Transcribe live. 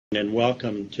And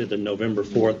welcome to the November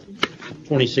 4th,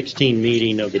 2016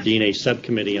 meeting of the DNA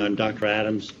Subcommittee. I'm Dr.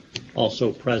 Adams.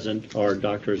 Also present are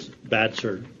Drs.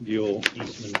 Batzer, Buell,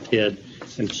 Eastman, Kidd,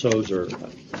 and Sozer,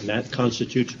 and that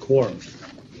constitutes a quorum.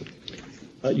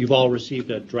 You've all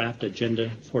received a draft agenda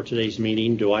for today's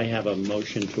meeting. Do I have a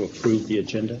motion to approve the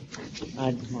agenda?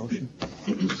 I'd motion.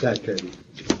 Second.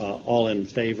 All in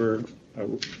favor,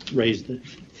 raise the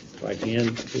right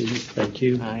hand, please. Thank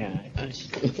you. Aye.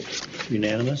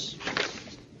 Unanimous.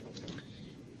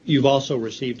 You've also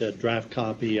received a draft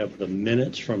copy of the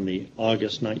minutes from the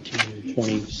August 19,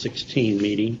 2016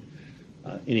 meeting.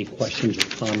 Any questions or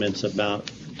comments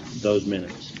about those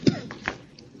minutes?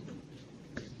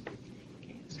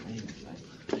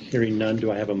 Hearing none,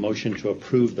 do I have a motion to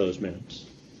approve those minutes?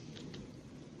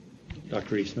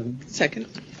 Dr. Eastman? Second.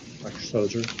 Dr.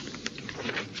 Sozer?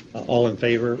 All in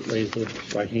favor, raise the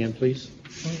right hand, please.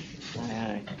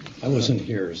 Aye. I wasn't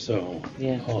here, so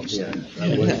Yeah. I'll abstain.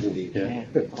 I wasn't either.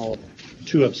 Yeah. All.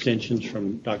 2 abstentions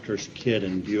from Drs. Kidd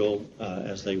and Buell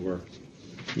as they were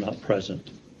not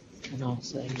present. And I'll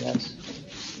say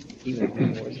yes, even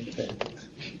if I wasn't there.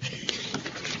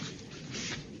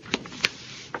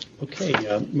 Okay,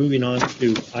 moving on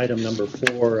to item number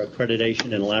 4,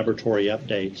 accreditation and laboratory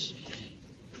updates.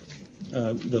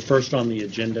 The first on the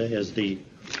agenda is the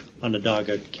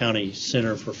Onondaga County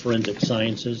Center for Forensic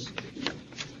Sciences.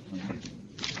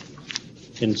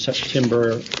 In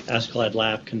September, Askeladd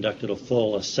Lab conducted a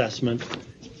full assessment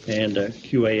and a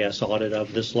QAS audit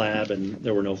of this lab, and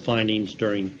there were no findings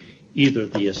during either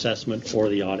the assessment or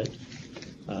the audit.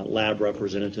 Lab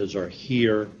representatives are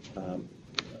here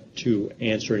to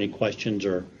answer any questions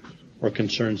or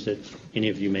concerns that any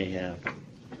of you may have.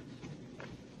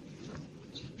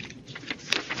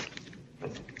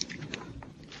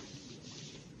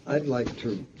 I'd like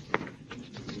to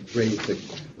raise a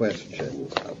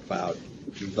question about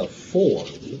the form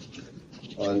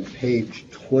on page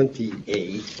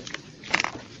 28,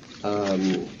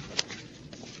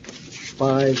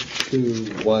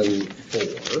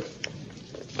 5214,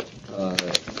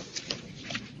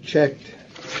 checked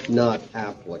not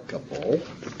applicable,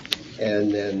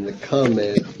 and then the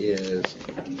comment is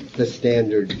the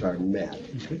standards are met.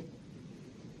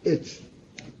 It's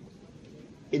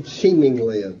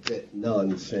seemingly a bit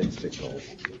nonsensical,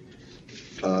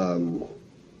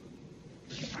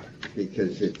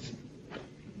 because it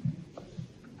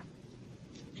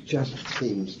just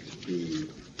seems to be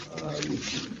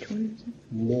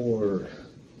more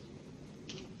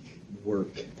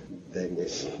work than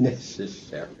is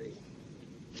necessary.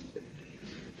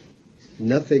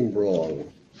 Nothing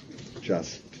wrong,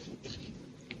 just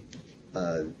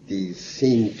these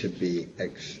seem to be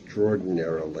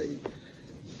extraordinarily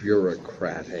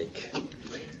bureaucratic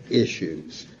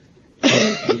issues.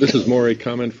 This is more a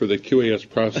comment for the QAS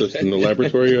process than the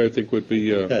laboratory, I think would be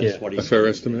a fair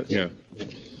estimate. Yeah.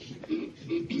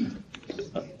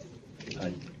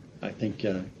 I think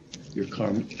your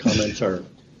comments are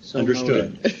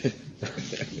understood.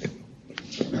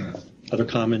 Other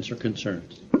comments or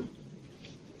concerns?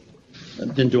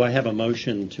 Then do I have a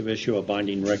motion to issue a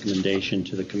binding recommendation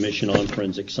to the Commission on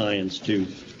Forensic Science to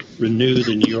renew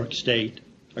the New York State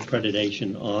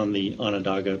accreditation on the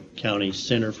Onondaga County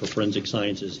Center for Forensic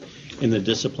Sciences in the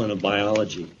discipline of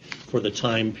biology for the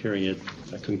time period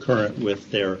concurrent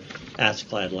with their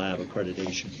Askeladd Lab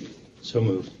accreditation? So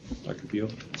moved. Dr. Buell?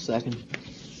 Second.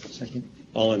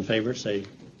 All in favor, say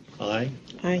aye.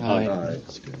 Aye.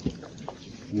 That's good.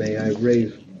 May I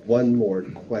raise one more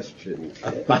question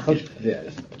about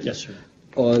this? Yes, sir.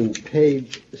 On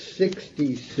page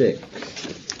 66,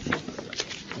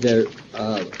 there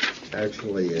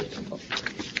actually it's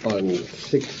on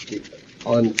 60,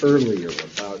 on earlier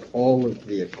about all of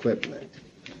the equipment,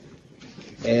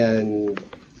 and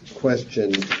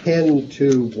question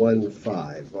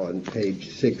 10215 on page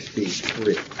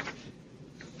 63,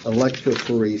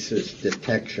 electrophoresis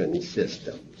detection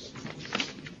systems.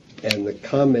 And the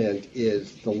comment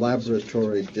is the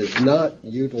laboratory does not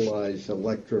utilize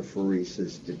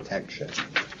electrophoresis detection,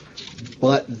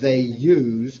 but they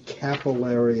use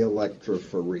capillary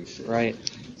electrophoresis. Right.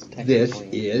 This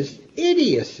is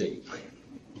idiocy.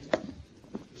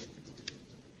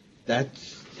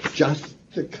 That's just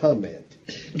the comment.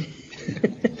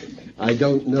 I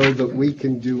don't know that we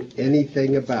can do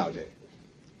anything about it.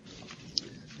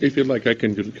 If you'd like, I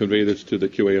can convey this to the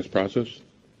QAS process.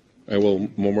 I will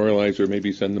memorialize or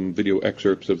maybe send them video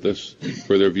excerpts of this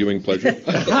for their viewing pleasure.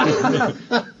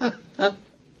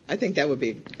 I think that would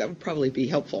probably be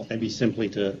helpful. Maybe simply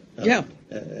to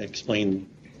explain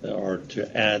or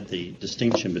to add the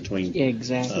distinction between Yeah,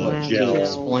 exactly. To gel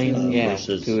explain,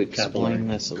 versus to explain capillary.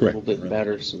 this a Correct. little bit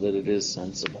better so that it is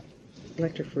sensible.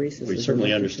 Electrophoresis. We is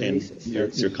certainly understand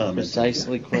electrophoresis. your comments.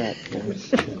 Precisely correct.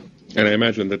 And I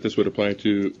imagine that this would apply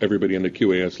to everybody in the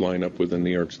QAS lineup within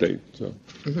New York State. So,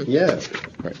 Yeah.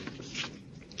 right.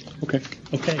 Okay.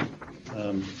 Okay.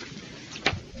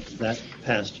 That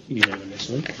passed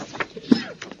unanimously.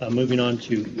 Moving on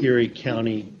to Erie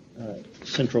County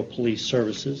Central Police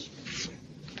Services.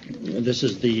 This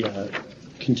is the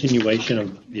continuation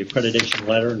of the accreditation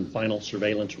letter and final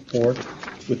surveillance report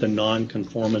with a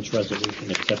non-conformance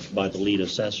resolution accepted by the lead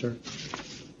assessor.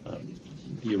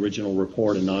 The original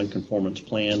report and non-conformance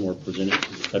plan were presented to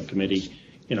the subcommittee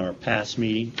in our past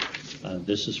meeting.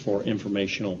 This is for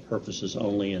informational purposes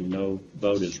only and no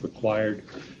vote is required.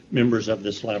 Members of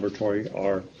this laboratory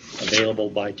are available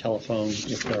by telephone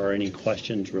if there are any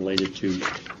questions related to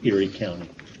Erie County.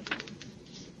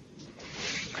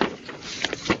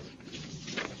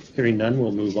 Hearing none,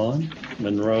 we'll move on.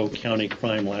 Monroe County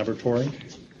Crime Laboratory.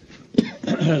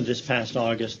 This past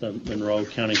August, the Monroe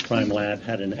County Crime Lab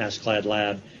had an ASCLD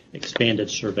lab expanded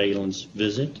surveillance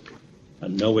visit.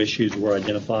 No issues were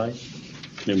identified.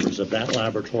 Members of that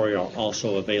laboratory are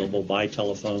also available by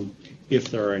telephone if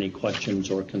there are any questions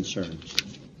or concerns.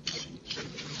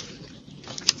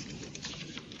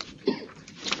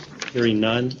 Hearing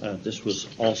none, this was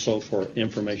also for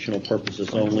informational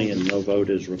purposes only and no vote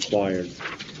is required.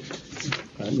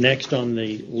 Next on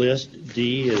the list,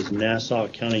 D, is Nassau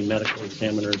County Medical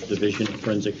Examiner's Division of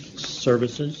Forensic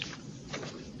Services.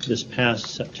 This past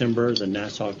September, the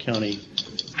Nassau County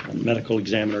Medical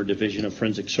Examiner Division of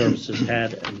Forensic Services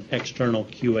had an external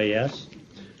QAS.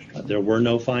 There were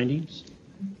no findings.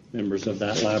 Members of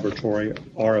that laboratory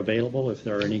are available if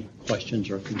there are any questions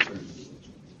or concerns.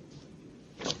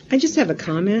 I just have a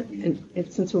comment,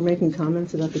 and since we're making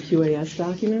comments about the QAS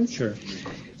documents. Sure.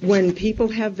 When people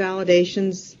have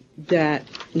validations that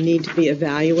need to be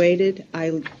evaluated,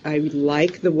 I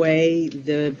like the way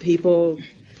the people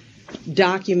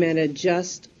documented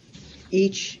just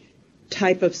each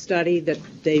type of study that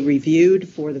they reviewed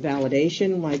for the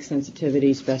validation, like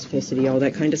sensitivity, specificity, all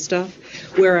that kind of stuff.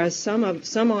 Whereas some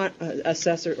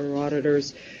assessor or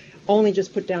auditors only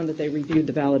just put down that they reviewed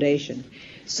the validation.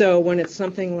 So when it's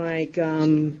something like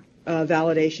a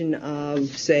validation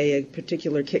of, say, a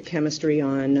particular kit chemistry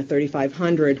on a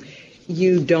 3500,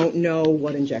 you don't know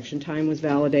what injection time was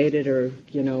validated or,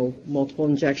 multiple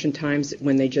injection times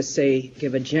when they just say,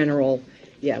 give a general,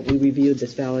 yeah, we reviewed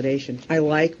this validation. I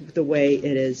like the way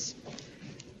it is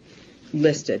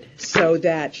listed so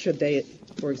that should they,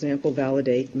 for example,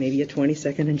 validate maybe a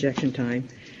 20-second injection time,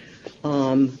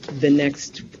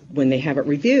 when they have it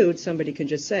reviewed, somebody can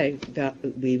just say that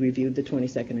we reviewed the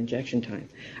 20-second injection time.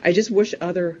 I just wish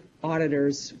other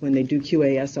auditors, when they do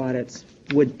QAS audits,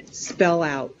 would spell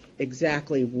out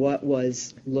exactly what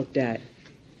was looked at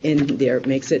in there. It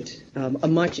makes it a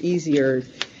much easier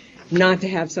not to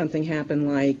have something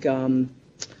happen like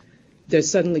they're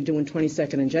suddenly doing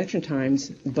 20-second injection times,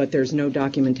 but there's no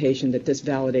documentation that this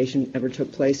validation ever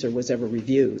took place or was ever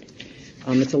reviewed.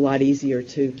 It's a lot easier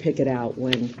to pick it out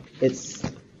when it's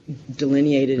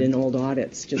delineated in old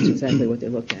audits, just exactly what they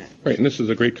looked at. Right, and this is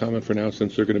a great comment for now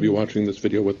since they're going to be watching this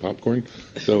video with popcorn.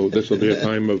 So this will be a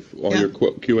time of all your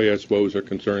QAS woes or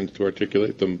concerns to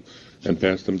articulate them and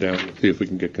pass them down, see if we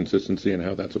can get consistency in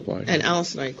how that's applied. And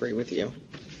Alice and I agree with you,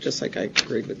 just like I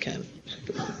agreed with Ken.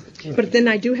 But then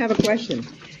I do have a question.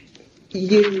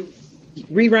 You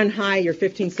rerun high your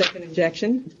 15-second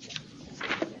injection,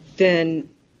 then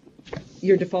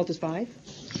your default is 5?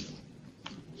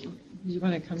 You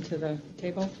want to come to the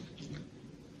table?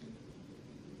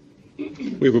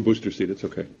 We have a booster seat, it's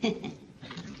okay.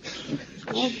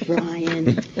 Oh,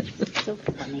 Brian. So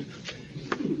funny.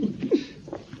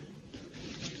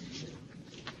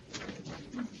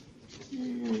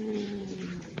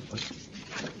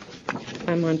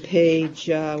 I'm on page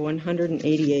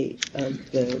 188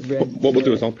 of the red. What we'll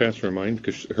do is I'll pass her mine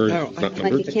because hers is not Like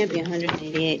numbered. it can't be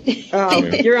 188. Oh,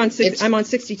 you're on I'm on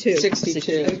 62.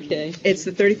 62. Okay. It's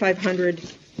the 3500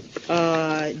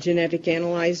 genetic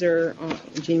analyzer,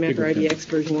 GeneMapper IDX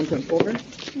version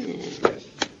 1.4.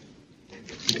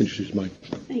 You can just use mine.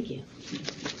 Thank you.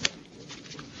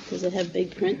 Does it have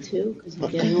big print too? Because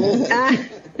I'm getting old.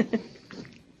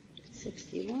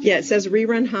 61. Yeah, it says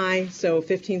rerun high, so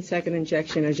 15-second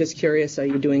injection. I was just curious, are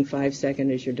you doing 5-second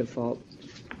as your default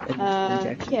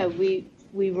injection? Yeah, we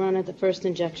run at the first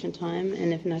injection time,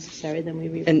 and if necessary, then we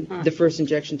rerun. And the first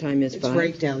injection time is It's 5?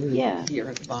 right down Yeah. here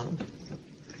at the bottom.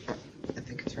 I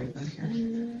think it's right about here.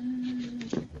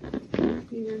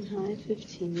 Rerun high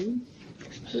 15.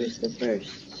 Where's the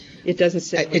first? It doesn't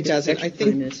say. what It the doesn't. I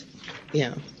injection time think- is.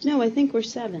 Yeah. No, I think we're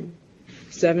 7.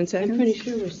 7 seconds? I'm pretty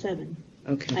sure we're 7.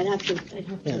 Okay. I'd have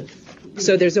to.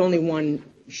 So there's only one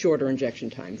shorter injection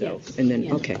time, though? Yes. And then,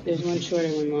 Yeah. okay. There's one shorter,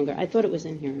 one longer. I thought it was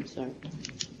in here, I'm sorry.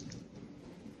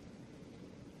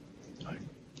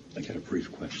 I got a brief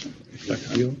question.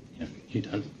 Dr. Buell? Yeah, you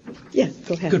done? Yeah,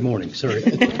 go ahead. Good morning, sorry.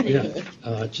 Yeah,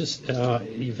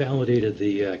 you validated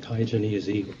the QIAGEN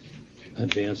EZ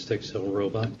advanced Excel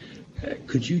robot.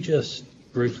 Could you just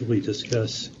briefly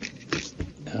discuss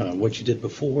what you did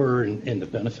before and the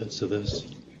benefits of this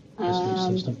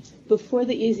new system? Before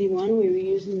the Easy One, we were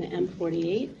using the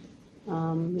M48. We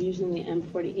were using the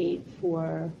M48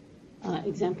 for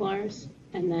exemplars,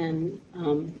 and then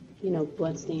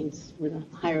blood stains with a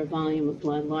higher volume of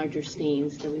blood, larger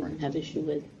stains that we wouldn't have issue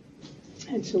with.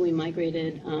 And so we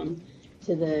migrated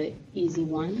to the Easy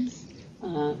Ones.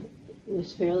 It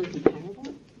was fairly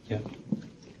comparable. Yeah.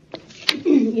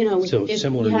 So if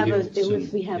similar we have yields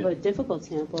if we have yeah. a difficult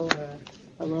sample or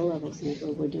a low-level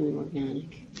sample, we're doing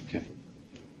organic. Okay.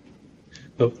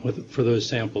 But for those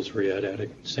samples where you had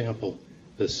adequate sample,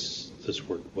 this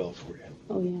worked well for you.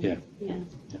 Oh yeah. Yeah.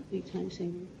 Yeah. Big time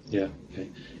saver. Yeah. Okay.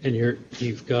 And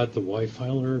you've got the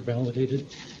Y-filer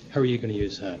validated. How are you going to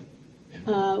use that?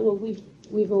 Well,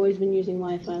 we've always been using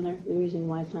Y-filer. We were using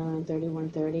Y-filer on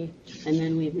 3130, and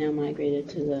then we've now migrated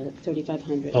to the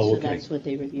 3500. Oh, So okay. that's what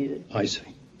they reviewed. I see.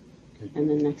 And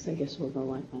then next, I guess we'll go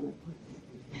Y-filer.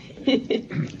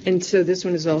 And so this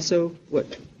one is also,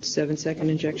 7-second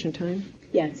injection time?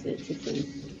 Yes, it's the same.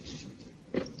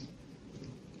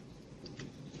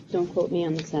 Don't quote me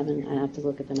on the 7. I have to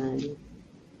look at the 9.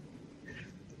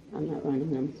 I'm not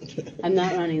running them. I'm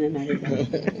not running them every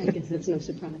day. I guess that's no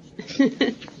surprise.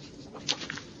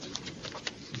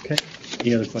 Okay.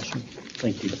 Any other questions?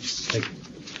 Thank you. Thank you.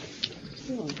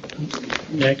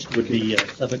 Next would be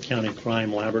Suffolk County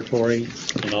Crime Laboratory.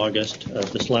 In August,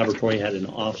 this laboratory had an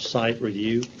off-site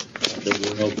review. There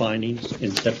were no findings.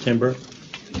 In September,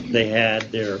 they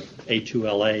had their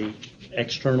A2LA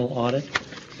external audit,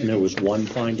 and there was one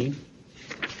finding.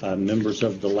 Members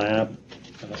of the lab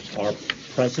are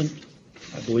present,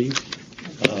 I believe,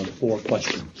 for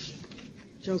questions.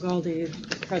 Joe Galdi is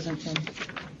present in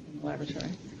the laboratory.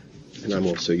 And I'm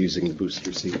also using the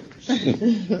booster seat.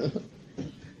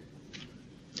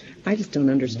 I just don't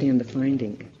understand the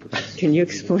finding. Can you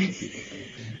explain?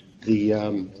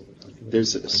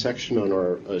 There's a section on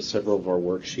our several of our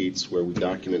worksheets where we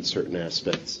document certain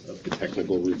aspects of the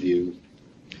technical review.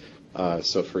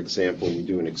 So, for example, when we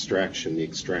do an extraction, the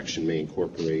extraction may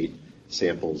incorporate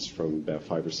samples from about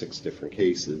 5 or 6 different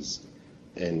cases,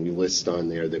 and we list on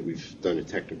there that we've done a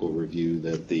technical review,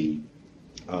 that the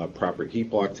proper heat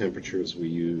block temperatures we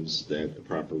used, that the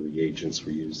proper reagents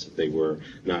were used, that they were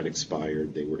not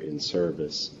expired, they were in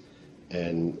service.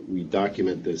 And we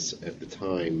document this at the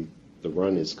time the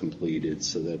run is completed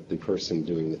so that the person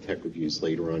doing the tech reviews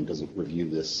later on doesn't review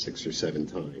this 6 or 7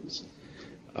 times.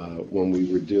 When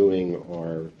we were doing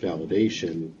our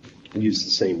validation, we used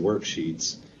the same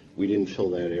worksheets. We didn't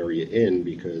fill that area in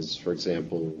because, for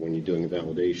example, when you're doing a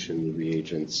validation, the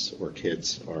reagents or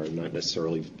kits are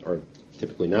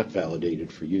typically not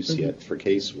validated for use yet for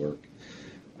casework.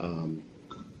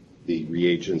 The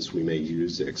reagents we may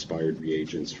use, expired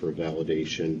reagents for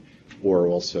validation, or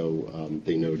also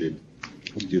they noted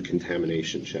we do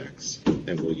contamination checks,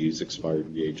 and we'll use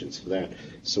expired reagents for that.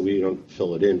 So we don't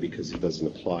fill it in because it doesn't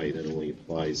apply. That only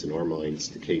applies in our minds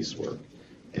to casework.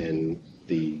 And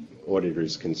the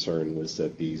auditor's concern was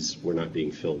that these were not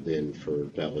being filled in for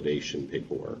validation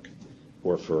paperwork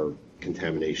or for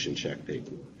contamination check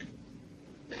paperwork.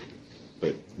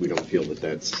 But we don't feel that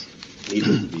that's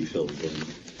needed to be filled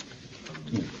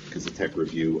in because the tech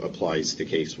review applies to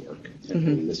casework,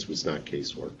 and this was not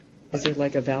casework. Is there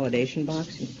like a validation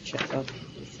box? You check off.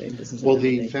 Say this is a Well,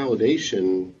 the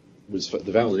validation.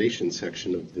 validation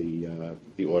section of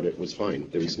the audit was fine.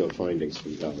 There was no findings for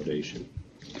the validation.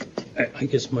 I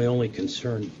guess my only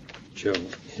concern, Joe,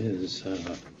 is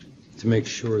to make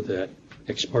sure that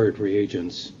expired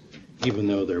reagents, even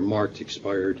though they're marked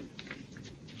expired,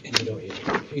 and you don't use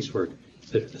casework,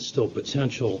 there's still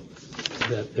potential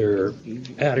that they're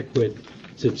adequate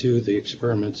to do the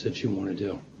experiments that you want to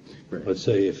do. Right. Let's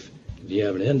say if you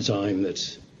have an enzyme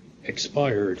that's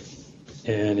expired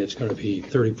and it's going to be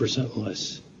 30%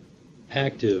 less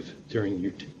active during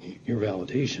your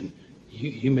validation,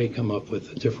 you may come up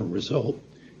with a different result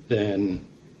than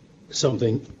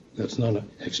something that's not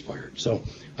expired. So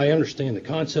I understand the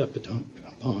concept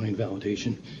behind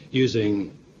validation,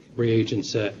 using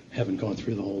reagents that haven't gone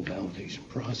through the whole validation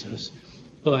process,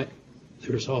 but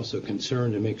there's also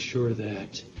concern to make sure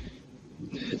that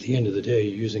at the end of the day,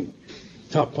 you're using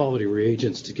top quality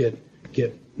reagents to get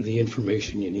the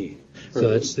information you need. So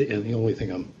that's the only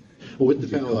thing I'm. Well, with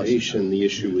the validation, the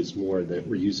issue is more that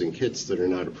we're using kits that are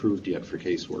not approved yet for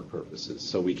casework purposes.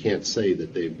 So we can't say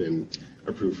that they've been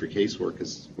approved for casework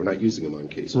because we're not using them on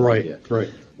casework yet. Right.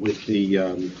 With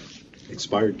the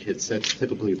expired kits, that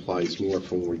typically applies more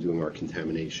for when we're doing our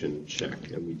contamination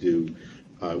check, and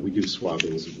we do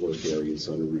swabbings of work areas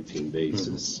on a routine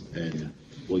basis, and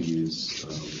we'll use,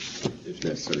 if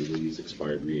necessary, we'll use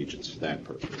expired reagents for that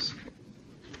purpose.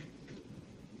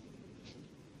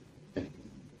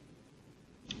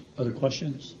 Other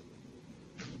questions?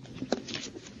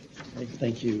 Okay,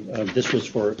 thank you. This was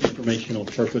for informational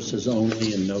purposes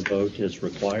only, and no vote is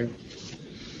required.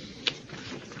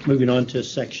 Moving on to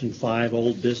Section 5,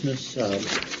 Old Business.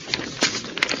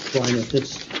 Brian, at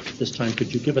this time,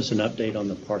 could you give us an update on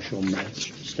the partial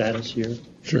match status here?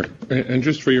 Sure. And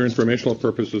just for your informational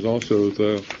purposes also,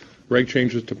 the reg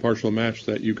changes to partial match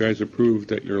that you guys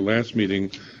approved at your last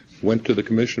meeting went to the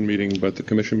commission meeting, but the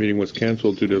commission meeting was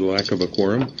canceled due to the lack of a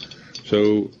quorum.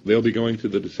 So they'll be going to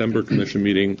the December commission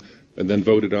meeting and then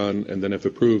voted on, and then if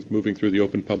approved, moving through the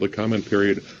open public comment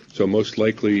period. So most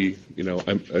likely,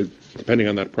 depending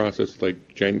on that process,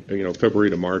 like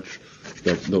February to March,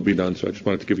 they'll be done. So I just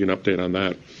wanted to give you an update on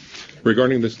that.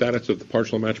 Regarding the status of the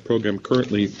partial match program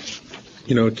currently,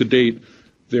 to date,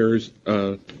 there's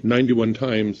 91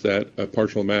 times that a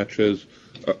partial match has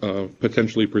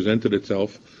potentially presented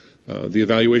itself. The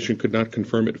evaluation could not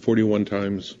confirm it 41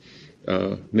 times.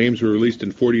 Names were released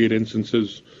in 48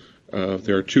 instances.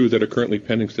 There are 2 that are currently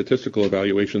pending statistical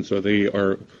evaluation, so they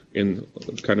are in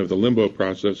kind of the limbo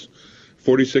process.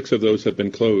 46 of those have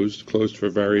been closed for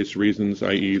various reasons,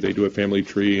 i.e. they do a family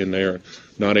tree and they're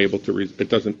not able to, it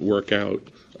doesn't work out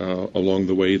along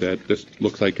the way that this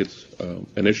looks like it's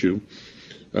an issue.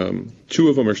 2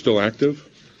 of them are still active.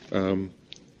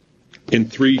 In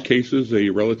 3 cases, a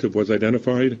relative was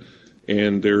identified,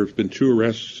 and there have been 2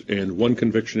 arrests and 1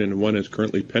 conviction, and 1 is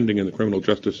currently pending in the criminal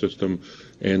justice system.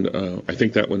 And I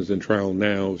think that one's in trial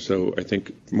now, so I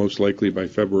think most likely by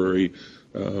February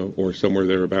or somewhere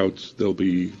thereabouts, there'll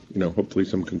be, hopefully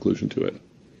some conclusion to it.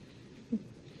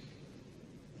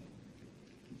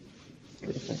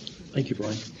 Thank you,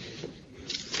 Brian.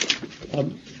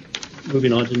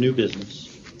 Moving on to new business.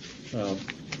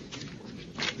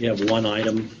 We have one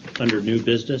item under new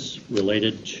business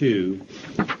related to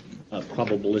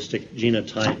probabilistic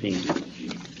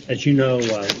genotyping. As you know,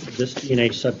 this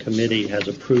DNA subcommittee has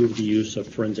approved the use of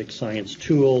forensic science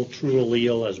tool,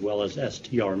 TrueAllele, as well as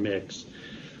STR mix,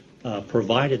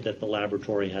 provided that the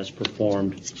laboratory has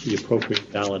performed the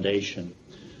appropriate validation.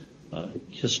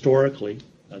 Historically,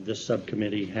 this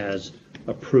subcommittee has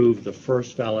approved the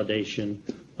first validation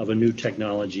of a new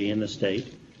technology in the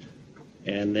state,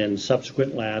 and then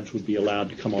subsequent labs would be allowed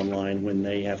to come online when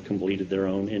they have completed their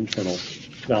own internal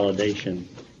validation,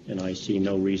 and I see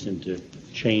no reason to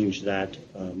change that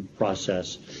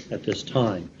process at this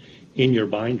time. In your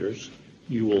binders,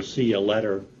 you will see a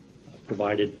letter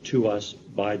provided to us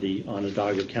by the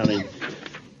Onondaga County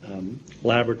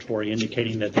laboratory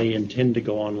indicating that they intend to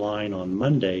go online on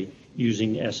Monday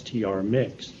using STR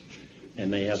mix,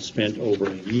 and they have spent over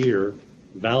a year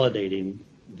validating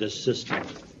this system.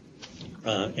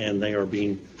 And they are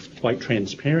being quite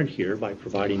transparent here by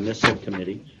providing this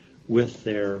subcommittee with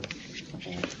their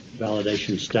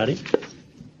validation study,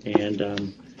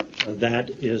 and that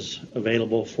is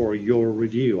available for your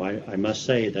review. I must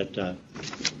say that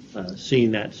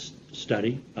seeing that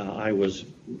study, I was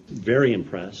very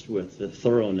impressed with the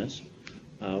thoroughness,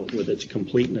 with its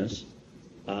completeness,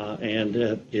 and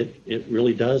it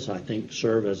really does, I think,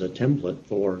 serve as a template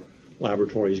for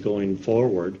laboratories going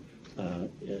forward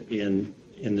in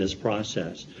this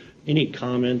process. Any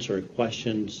comments or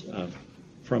questions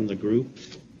from the group?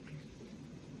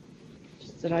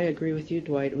 Just that I agree with you,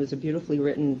 Dwight. It was a beautifully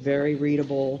written, very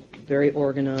readable, very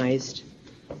organized,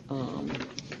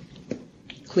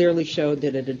 clearly showed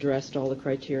that it addressed all the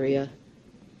criteria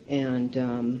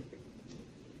and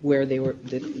where they were,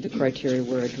 the criteria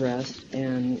were addressed,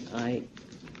 and I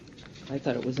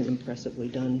thought it was an impressively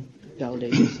done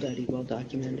validation study, well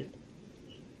documented.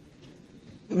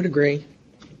 I would agree.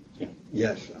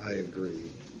 Yes, I agree.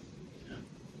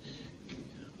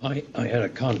 I had a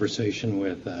conversation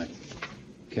with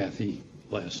Kathy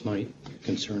last night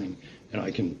concerning, and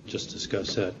I can just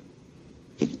discuss that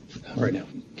right now.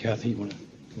 Kathy, you want to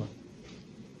come on?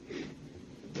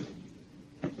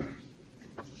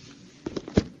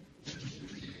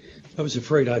 I was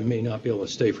afraid I may not be able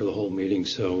to stay for the whole meeting,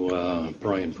 so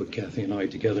Brian put Kathy and I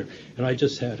together. And I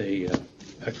just had a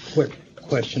quick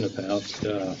question about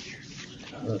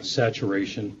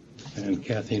saturation, and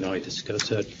Kathy and I discussed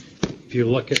that. If you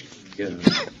look at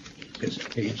it's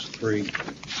page 3,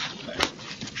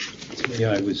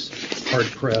 yeah, I was hard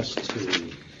pressed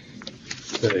to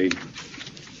say,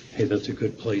 hey, that's a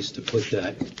good place to put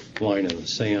that line in the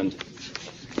sand.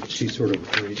 She sort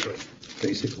of agreed, but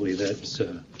basically that's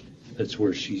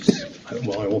where she's.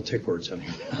 Well, I won't take words on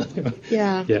here.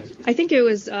 Yeah. Yeah. I think it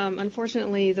was,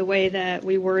 unfortunately, the way that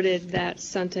we worded that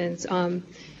sentence.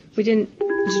 We didn't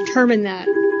determine that.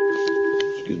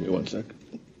 Excuse me 1 sec.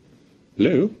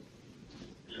 Hello?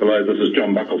 Hello, this is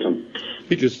John Buckleton.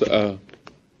 He just, Tell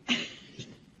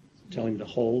him to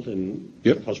hold, and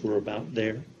Yep. because we're about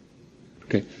there.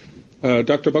 okay.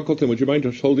 Dr. Buckleton, would you mind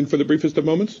just holding for the briefest of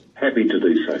moments? Happy to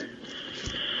do so.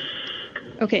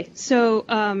 Okay, so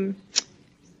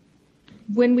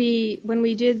when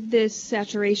we did this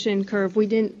saturation curve, we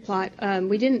didn't plot.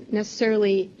 We didn't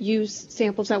necessarily use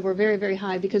samples that were very, very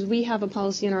high because we have a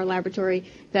policy in our laboratory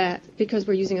that because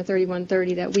we're using a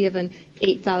 3130 that we have an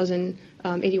 8,000,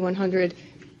 8,100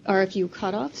 RFU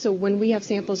cutoff. So when we have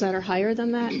samples that are higher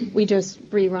than that, we just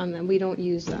rerun them. We don't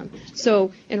use them.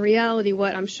 So in reality,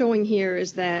 what I'm showing here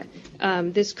is that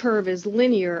this curve is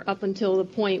linear up until the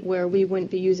point where we wouldn't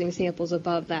be using samples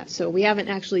above that. So we haven't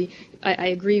actually, I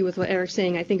agree with what Eric's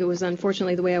saying. I think it was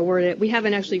unfortunately the way I worded it. We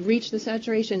haven't actually reached the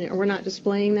saturation, and we're not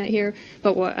displaying that here.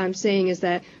 But what I'm saying is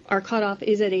that our cutoff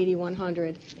is at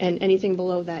 8,100, and anything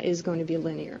below that is going to be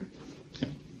linear.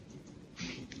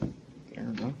 Fair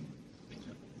enough.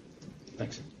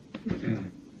 Thanks.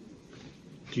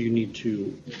 Do you need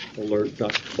to alert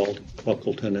Dr.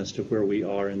 Buckleton as to where we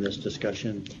are in this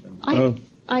discussion?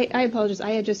 I apologize.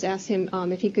 I had just asked him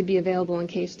if he could be available in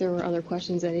case there were other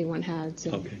questions that anyone had.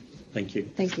 So. Okay, thank you.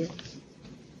 Thank you.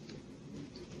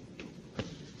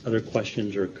 Other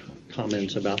questions or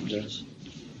comments about this?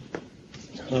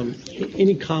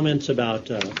 Any comments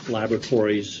about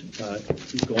laboratories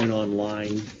going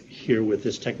online here with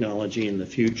this technology in the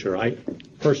future? I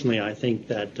think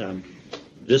that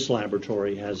this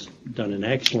laboratory has done an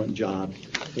excellent job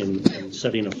in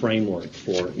setting a framework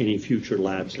for any future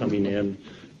labs coming in,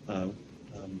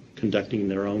 conducting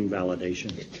their own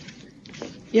validation.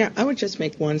 Yeah, I would just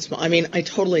make one small. I mean, I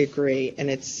totally agree, and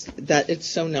it's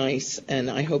so nice, and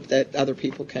I hope that other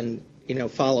people can,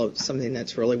 follow something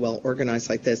that's really well organized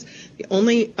like this. The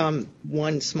only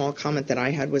one small comment that I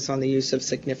had was on the use of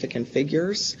significant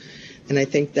figures, and I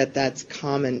think that that's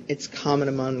common. It's common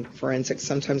among forensics.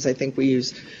 Sometimes I think we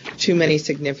use too many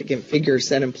significant figures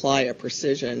that imply a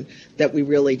precision that we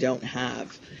really don't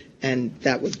have, and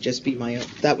that would just be my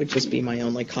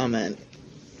only comment.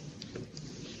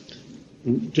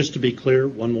 Just to be clear,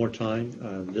 one more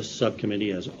time, this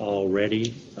subcommittee has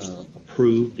already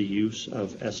approved the use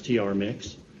of STR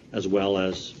mix as well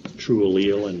as true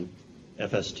allele and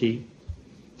FST.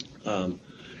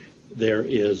 There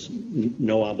is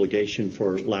no obligation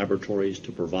for laboratories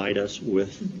to provide us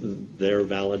with their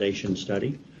validation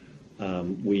study.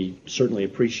 We certainly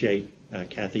appreciate,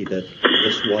 Kathy, that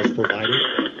this was provided,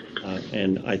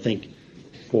 and I think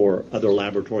for other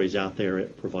laboratories out there,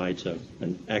 it provides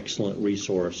an excellent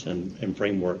resource and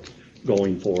framework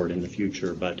going forward in the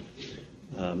future. But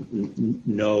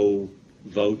no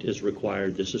vote is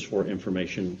required. This is for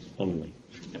information only.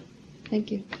 Thank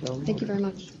you. Thank you very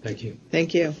much. Thank you.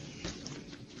 Thank you.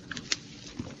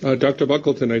 Dr.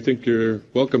 Buckleton, I think you're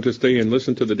welcome to stay and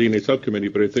listen to the DNA subcommittee,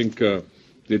 but I think the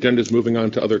agenda is moving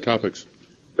on to other topics.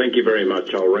 Thank you very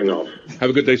much. I'll ring off. Have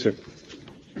a good day, sir.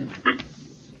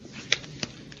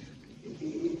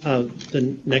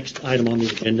 The next item on the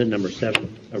agenda, number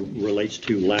 7, relates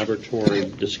to laboratory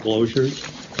disclosures.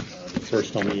 The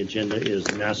first on the agenda is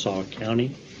Nassau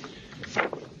County.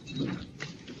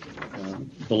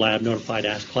 The lab notified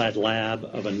ASCLD Lab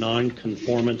of a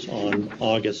non-conformance on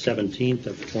August 17th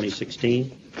of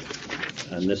 2016,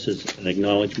 and this is an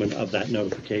acknowledgement of that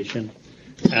notification.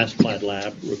 ASCLD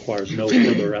Lab requires no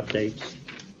further updates.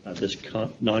 This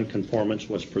non-conformance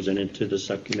was presented to the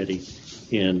subcommittee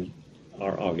in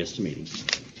our August meeting.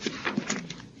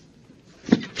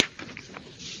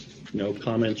 No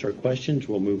comments or questions.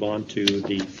 We'll move on to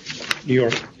the New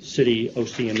York City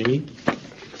OCME.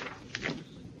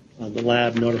 The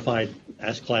lab notified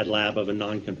ASCLD Lab of a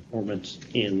non-conformance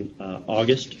in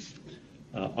August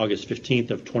 15th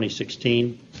of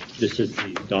 2016. This is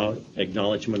the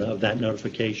acknowledgement of that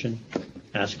notification.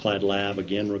 ASCLD Lab,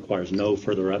 again, requires no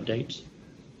further updates.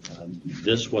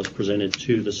 This was presented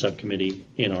to the subcommittee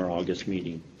in our August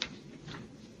meeting.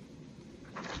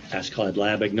 ASCLD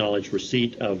Lab acknowledged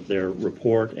receipt of their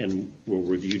report and will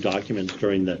review documents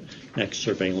during the next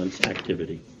surveillance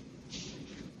activity.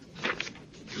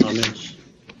 Comments?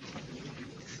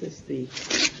 This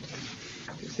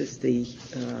is the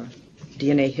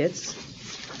DNA hits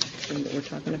thing that we're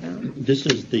talking about. This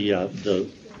is the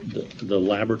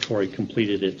laboratory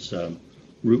completed its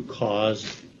root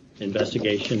cause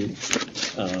investigation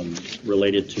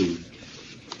related to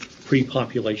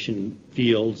pre-population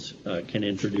fields, can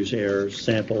introduce errors,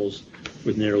 samples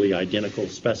with nearly identical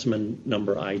specimen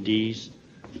number IDs,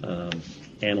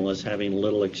 analysts having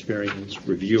little experience,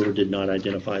 reviewer did not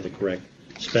identify the correct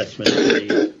specimen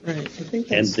ID. Right. I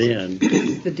think And that's then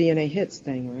the DNA hits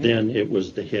thing, right? Then it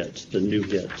was the hits, the new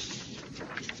hits.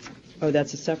 Oh,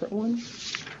 that's a separate one?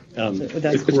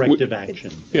 The corrective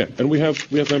action. Yeah, and we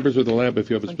have members of the lab if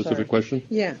you have a I'm specific sorry. question.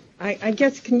 Yeah. I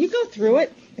guess, can you go through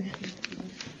it?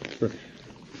 Sure.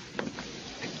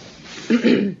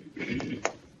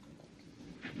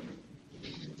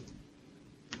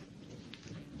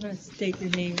 State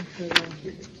your name for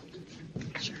the.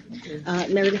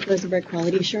 Meredith Rosenberg,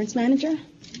 Quality Assurance Manager.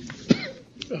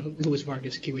 Who is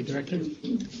Vargas, Kiwi Director?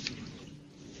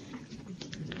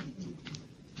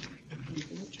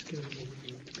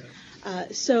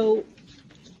 So,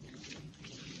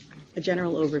 a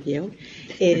general overview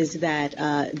is that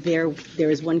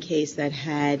there is one case that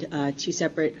had two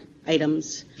separate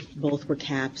items, both were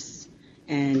caps,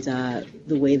 and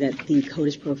the way that the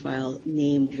CODIS profile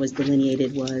name was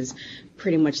delineated was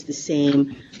pretty much the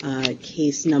same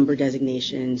case number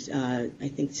designations, I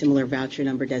think similar voucher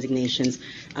number designations,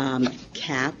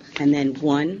 cap, and then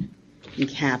 1 and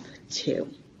cap 2.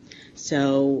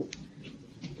 So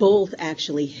both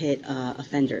actually hit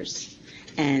offenders.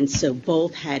 And so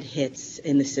both had hits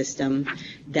in the system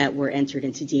that were entered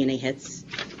into DNA hits.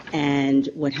 And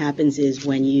what happens is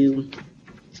when you,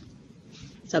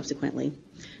 subsequently,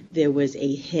 there was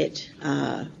a hit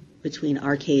between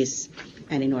our case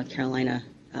and a North Carolina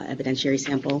evidentiary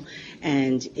sample,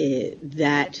 and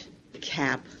that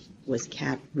cap was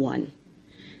cap 1.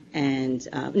 And,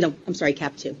 no, I'm sorry,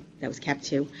 cap 2. That was cap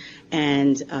 2.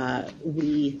 And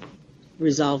we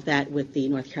resolved that with the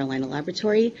North Carolina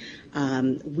laboratory.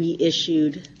 We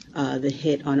issued the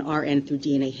hit on our end through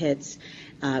DNA hits,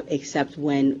 except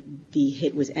when the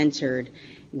hit was entered,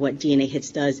 what DNA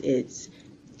hits does is,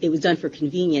 it was done for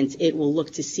convenience. It will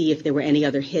look to see if there were any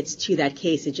other hits to that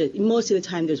case. Most of the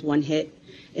time there's one hit.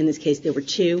 In this case there were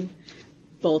 2.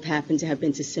 Both happened to have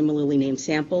been to similarly named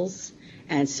samples.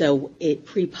 And so it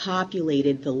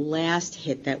pre-populated the last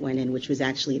hit that went in, which was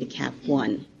actually to cap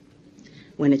 1,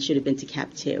 when it should have been to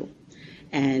cap 2.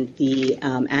 And the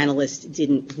analyst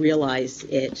didn't realize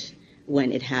it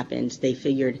when it happened. They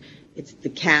figured it's the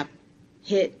cap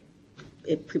hit,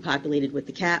 it pre-populated with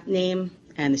the cap name,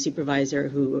 and the supervisor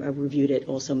who reviewed it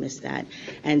also missed that.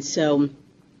 And so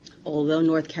although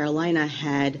North Carolina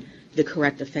had the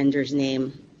correct offender's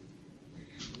name,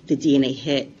 the DNA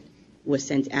hit was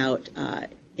sent out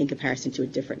in comparison to a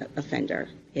different offender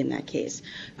in that case.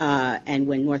 And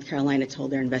when North Carolina told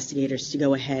their investigators to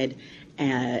go ahead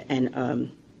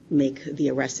and make the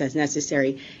arrests as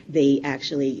necessary, they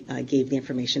actually gave the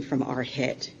information from our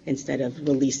hit instead of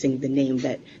releasing the name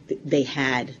that they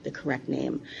had, the correct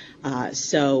name.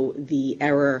 So the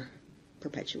error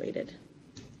perpetuated.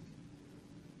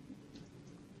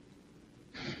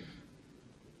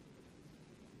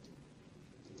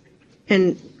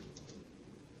 And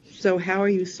so how are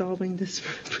you solving this,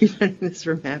 preventing this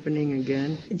from happening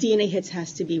again? DNA hits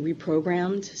has to be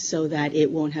reprogrammed so that it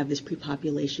won't have this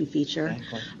pre-population feature.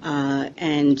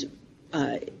 And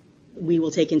we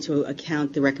will take into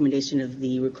account the recommendation of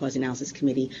the Root Cause Analysis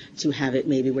Committee to have it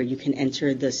maybe where you can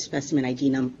enter the specimen ID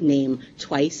name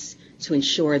twice to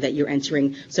ensure that you're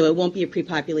entering. So it won't be a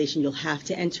pre-population. You'll have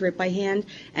to enter it by hand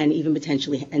and even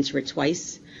potentially enter it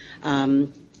twice.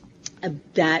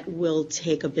 That will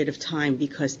take a bit of time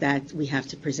because that we have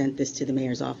to present this to the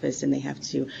mayor's office and they have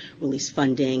to release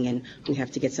funding and we have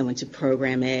to get someone to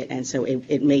program it, and so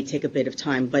it may take a bit of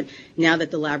time. But now that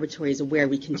the laboratory is aware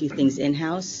we can do things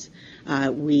in-house,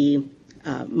 we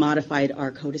modified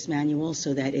our CODIS manual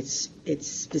so that it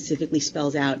specifically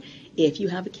spells out if you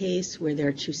have a case where there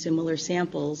are 2 similar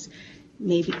samples,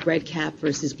 maybe red cap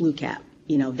versus blue cap.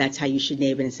 You know, that's how you should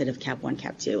name it instead of cap 1,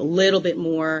 cap 2. A little bit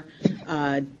more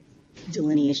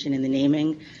delineation in the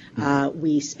naming.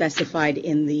 We specified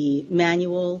in the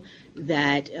manual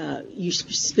that you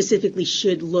specifically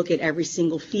should look at every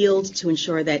single field to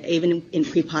ensure that even in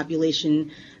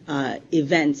pre-population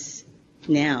events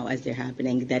now as they're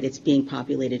happening, that it's being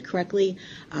populated correctly.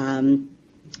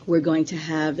 We're going to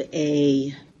have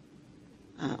a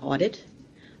audit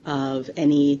of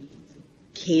any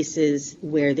cases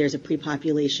where there's a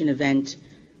pre-population event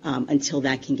until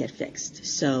that can get fixed.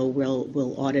 So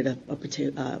we'll audit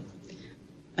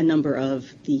a number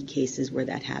of the cases where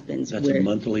that happens. That's a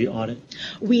monthly audit?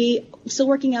 We still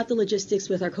working out the logistics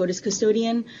with our CODIS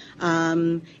custodian.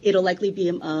 It'll likely be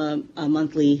a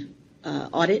monthly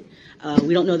audit.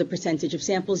 We don't know the percentage of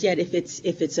samples yet. If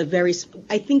it's a very,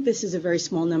 I think this is a very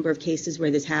small number of cases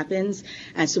where this happens,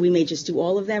 and so we may just do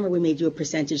all of them, or we may do a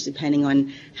percentage depending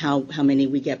on how many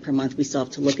we get per month. We still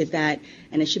have to look at that,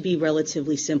 and it should be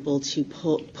relatively simple to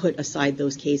put aside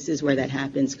those cases where that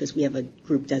happens, because we have a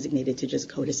group designated to just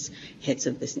CODIS hits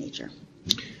of this nature.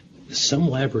 Some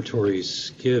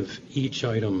laboratories give each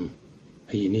item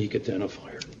a unique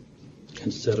identifier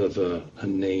instead of a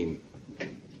name.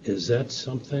 Is that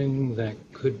something that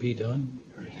could be done?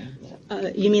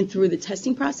 You mean through the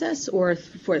testing process or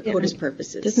for CODIS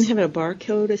purposes? Doesn't it have a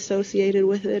barcode associated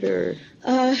with it, or?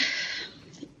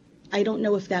 I don't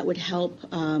know if that would help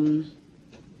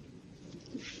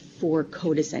for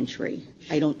CODIS entry.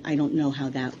 I don't know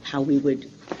how we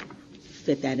would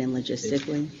fit that in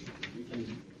logistically.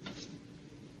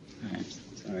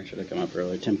 Sorry, I should have come up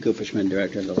earlier. Tim Kupferschmidt,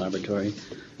 Director of the Laboratory.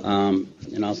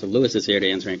 And also Lewis is here to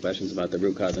answer any questions about the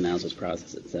root cause analysis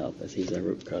process itself, as he's our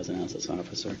root cause analysis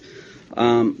officer.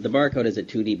 The barcode is a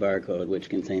 2D barcode which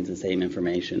contains the same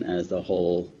information as the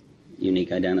whole unique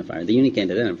identifier. The unique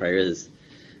identifier is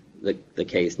the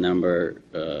case number,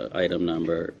 item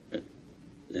number,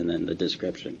 and then the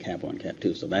description, cap 1, cap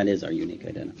 2. So that is our unique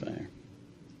identifier.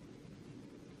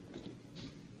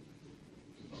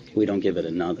 We don't give it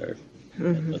another,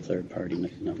 a third-party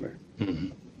number. Mm-hmm.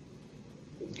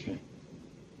 Okay.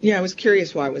 Yeah, I was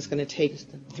curious why it was going to take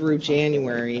through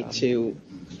January to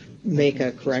make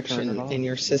a correction in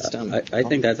your system. I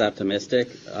think that's optimistic.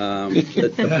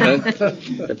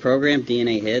 The program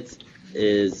DNA Hits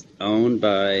is owned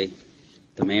by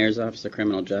the Mayor's Office of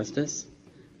Criminal Justice,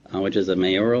 which is a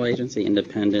mayoral agency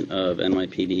independent of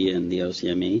NYPD and the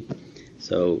OCME.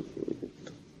 So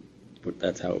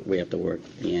that's how we have to work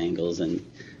the angles, and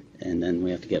then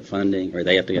we have to get funding, or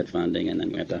they have to get funding, and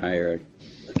then we have to hire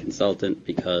a consultant,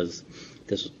 because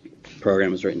this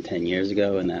program was written 10 years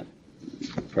ago and that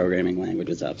programming language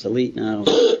is obsolete now.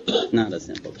 Not a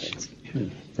simple task.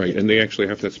 Right, and they actually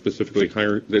have to specifically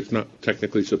hire, it's not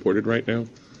technically supported right now.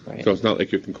 Right. So it's not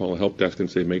like you can call a help desk and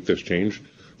say, make this change.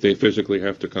 They physically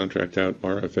have to contract out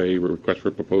RFA, request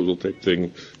for proposal type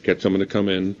thing, get someone to come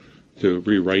in to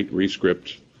rewrite,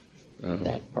 rescript.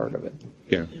 That part of it.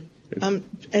 Yeah. And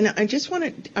I just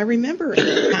want to, I remember in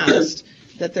the past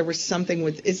that there was something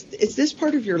with, is this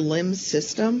part of your LIMS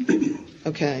system?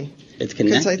 Okay. It's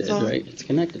connected, right? It's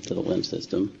connected to the LIMS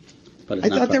system. But it's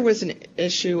I thought there was an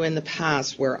issue in the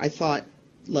past where I thought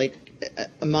like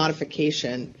a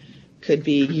modification could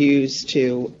be used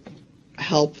to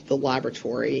help the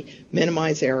laboratory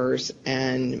minimize errors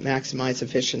and maximize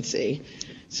efficiency.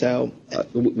 So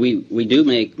we do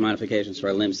make modifications to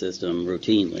our LIMS system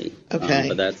routinely. Okay.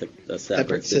 But that's a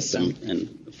separate system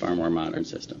and a far more modern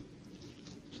system.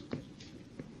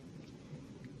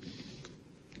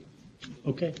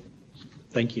 Okay.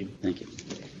 Thank you. Thank you.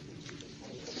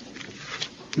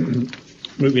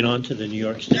 Moving on to the New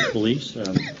York State Police.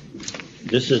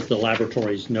 This is the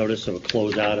laboratory's notice of a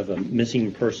closeout of a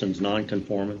missing persons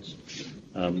nonconformance.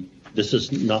 This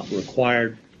is not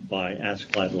required by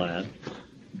AskGlad Lab,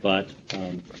 but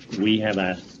we have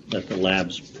asked that the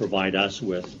labs provide us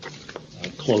with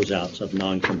closeouts of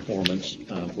nonconformance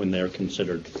when they're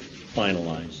considered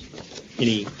finalized.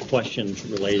 Any questions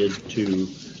related to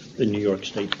the New York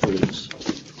State Police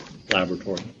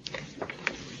laboratory?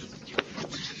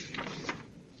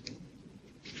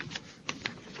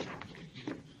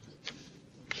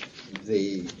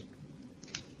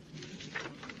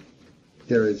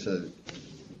 There is a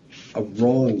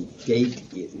wrong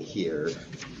date in here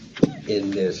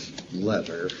in this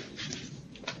letter.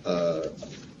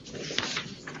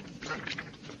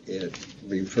 It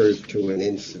refers to an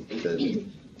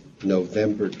incident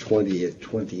November 20th,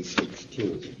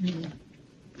 2016.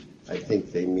 I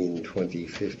think they mean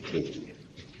 2015.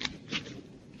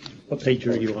 What page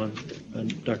are you on,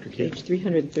 Dr. Kidd? Page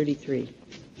 333.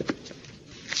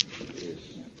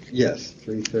 Yes,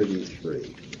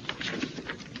 333.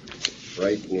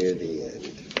 Right near the end.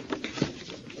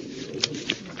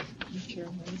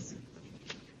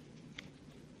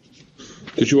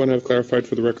 Did you want to have clarified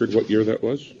for the record what year that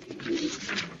was?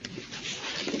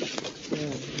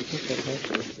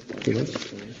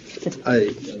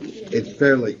 It's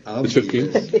fairly obvious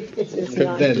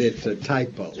that it's a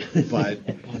typo, but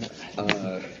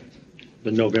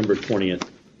the November 20th,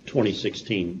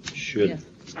 2016 should. Yeah.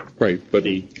 Right, but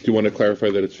do you want to clarify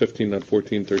that it's 15, not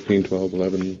 14, 13, 12,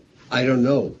 11? I don't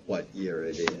know what year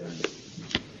it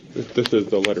is. This is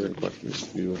the letter in question.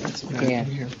 You Yeah.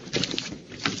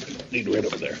 need right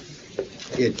over there.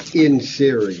 It, in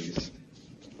series,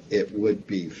 it would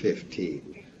be 15.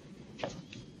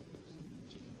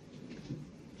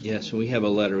 Yes, we have a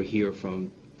letter here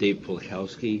from Dave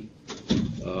Polakowski,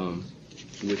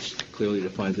 which clearly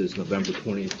defines it as November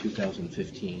 20th,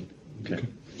 2015. Okay.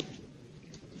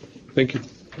 Thank you.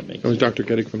 That was Dr.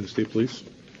 Gettig from the State Police.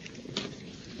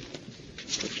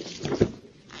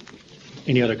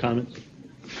 Any other comments?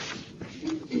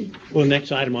 Well, the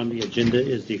next item on the agenda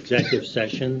is the executive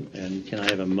session, and can I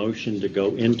have a motion to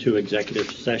go into executive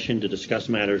session to discuss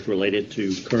matters related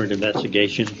to current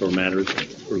investigation or matters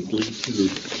related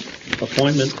to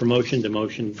appointment, promotion,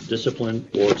 demotion, discipline,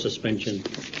 or suspension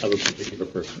of a particular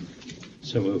person?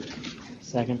 So moved.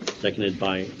 Second. Seconded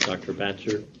by Dr.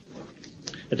 Batzer.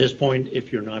 At this point,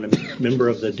 if you're not a member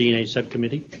of the DNA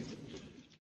subcommittee,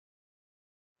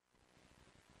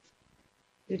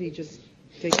 Did he just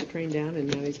take the train down and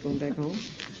now he's going back home?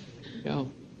 Go.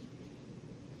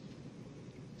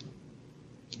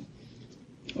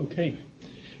 okay.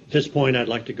 At this point, I'd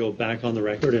like to go back on the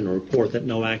record and report that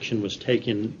no action was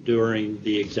taken during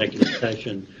the executive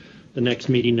session. The next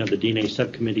meeting of the DNA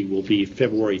subcommittee will be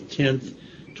February 10th,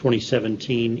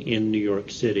 2017 in New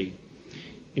York City.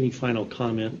 Any final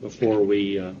comment before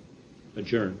we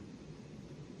adjourn?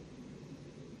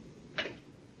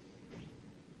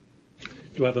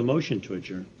 Do I have a motion to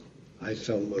adjourn? I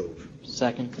so move.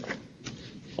 Second.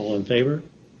 All in favor?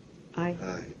 Aye.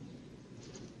 Aye.